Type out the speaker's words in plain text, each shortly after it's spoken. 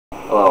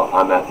Hello,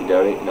 I'm Matthew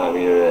Doty, and I'm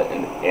here to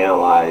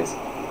analyze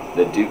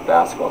the Duke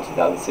basketball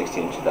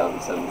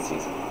 2016-2017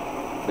 season.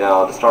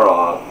 Now, to start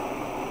off,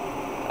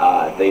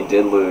 they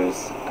did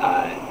lose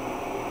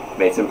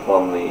Mason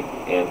Plumlee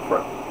and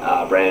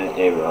Brandon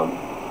Ingram,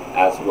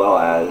 as well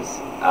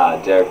as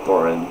Derek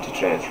Thornton to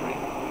transferring.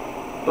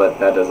 But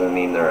that doesn't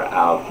mean they're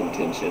out of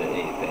contention at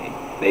anything.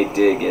 They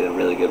did get a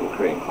really good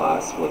recruiting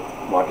class with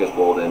Marcus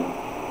Bolden,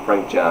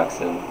 Frank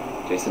Jackson,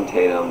 Jason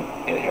Tatum,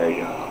 and Harry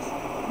Giles.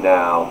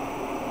 Now,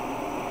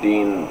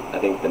 being, I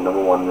think, the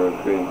 #1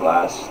 recruiting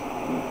class,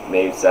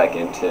 maybe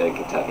second to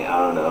Kentucky, I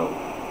don't know,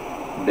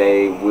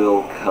 they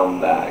will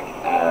come back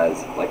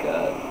as like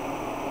a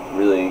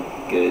really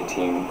good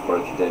team for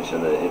contention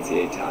of the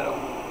NCAA title.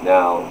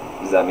 Now,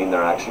 does that mean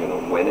they're actually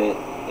going to win it?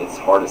 It's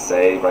hard to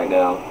say right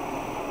now.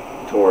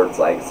 Towards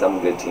like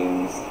some good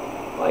teams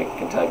like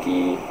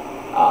Kentucky,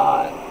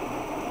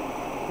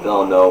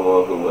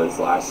 Villanova, who was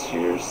last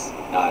year's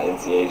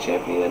NCAA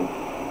champion,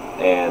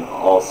 and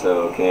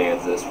also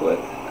Kansas with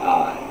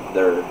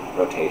their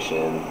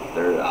rotation,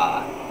 their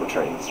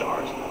returning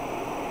stars.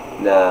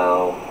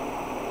 Now,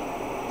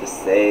 to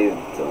say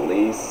the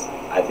least,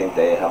 I think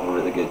they have a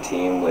really good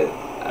team with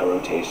a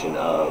rotation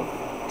of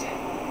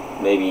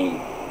maybe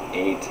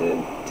 8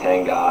 to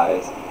 10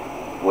 guys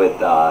with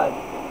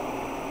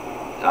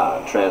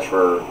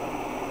transfer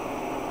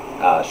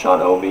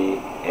Sean Obi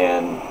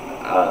and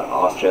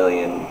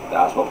Australian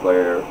basketball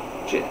player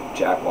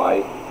Jack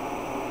White,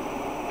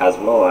 as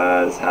well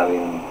as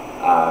having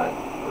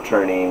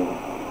returning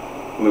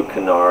Luke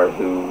Kennard,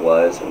 who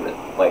was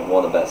like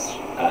one of the best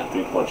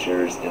three-point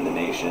shooters in the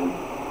nation,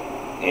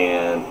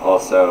 and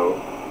also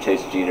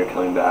Chase Jeter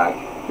coming back,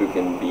 who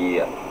can be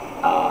a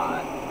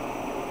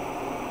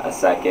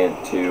second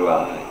to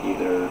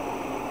either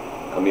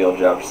Emil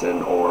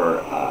Jefferson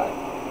or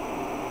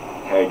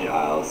Harry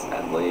Giles,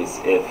 at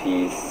least, if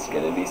he's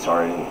going to be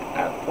starting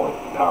at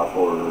power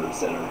forward or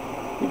center.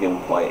 He can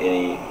play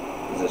any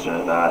position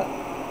of that.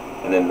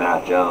 And then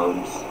Matt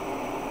Jones.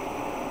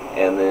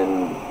 And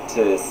then,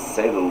 to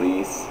say the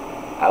least,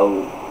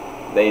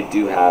 they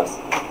do have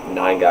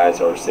 9 guys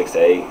who are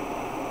 6'8".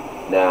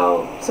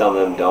 Now, some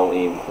of them don't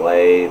even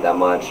play that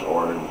much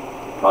or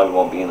probably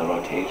won't be in the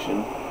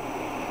rotation.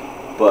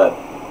 But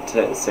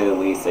to say the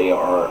least, they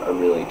are a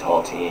really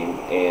tall team,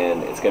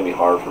 and it's going to be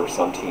hard for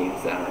some teams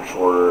that are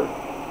shorter,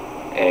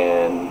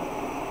 and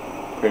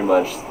pretty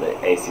much the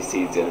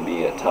ACC is going to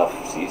be a tough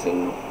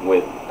season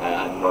with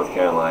North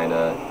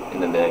Carolina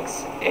in the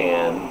mix,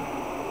 and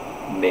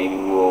maybe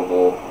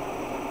Louisville.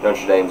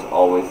 Notre Dame's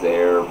always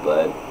there,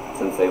 but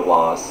since they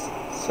lost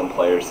some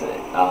players in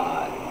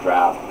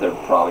draft, they're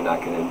probably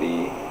not going to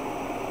be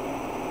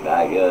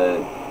that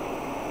good.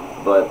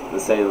 But to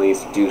say the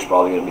least, Duke's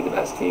probably going to be the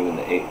best team in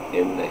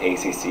the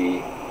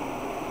ACC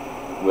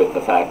with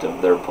the fact of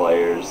their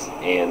players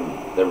and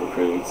their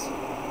recruits.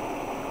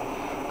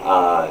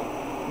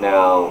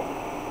 Now,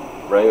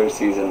 regular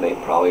season, they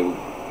probably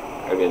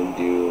are going to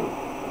do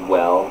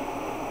well.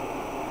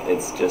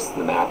 It's just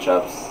the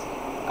matchups.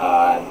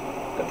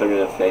 If they're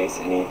going to face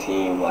any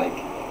team like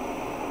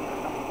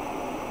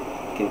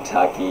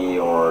Kentucky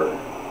or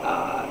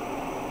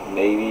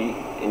maybe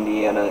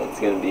Indiana, it's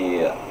going to be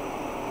a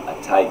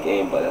tight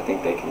game, but I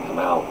think they can come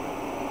out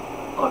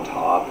on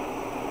top.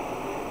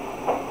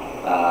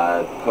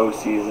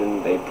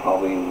 Postseason, they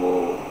probably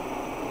will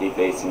be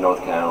facing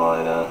North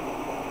Carolina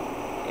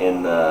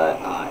in the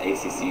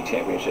ACC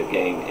championship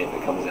game if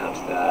it comes down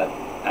to that,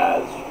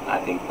 as I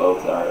think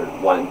both are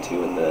 1 and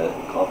 2 in the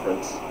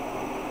conference.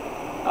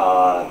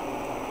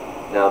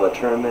 Now the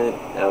tournament,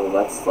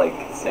 that's like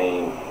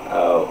saying,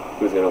 oh,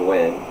 who's going to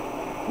win?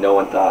 No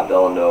one thought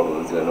Villanova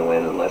was going to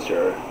win unless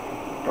you're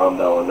from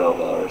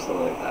Villanova or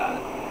something like that.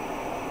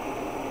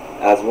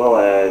 As well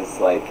as,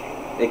 like,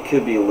 it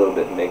could be a little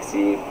bit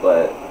mixy,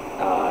 but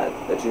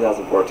the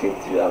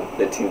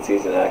 2014-2015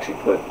 season actually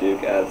put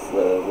Duke as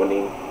the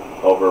winning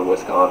over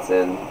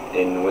Wisconsin,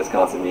 in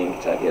Wisconsin beating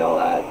Kentucky and all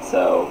that.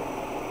 So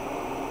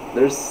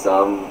there's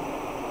some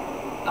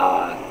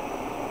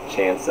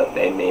chance that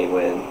they may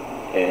win,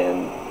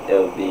 and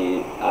it'll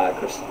be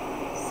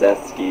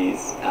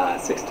Krzyzewski's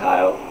 6th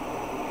title.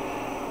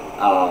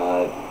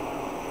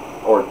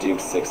 Or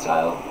Duke's 6th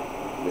title,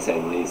 to say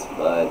the least,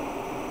 but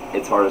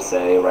it's hard to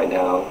say right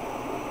now,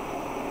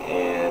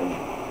 and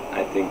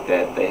I think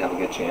that they have a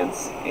good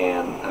chance,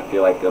 and I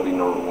feel like they'll be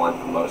 #1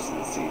 for most of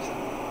the season,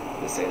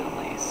 to say the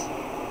least.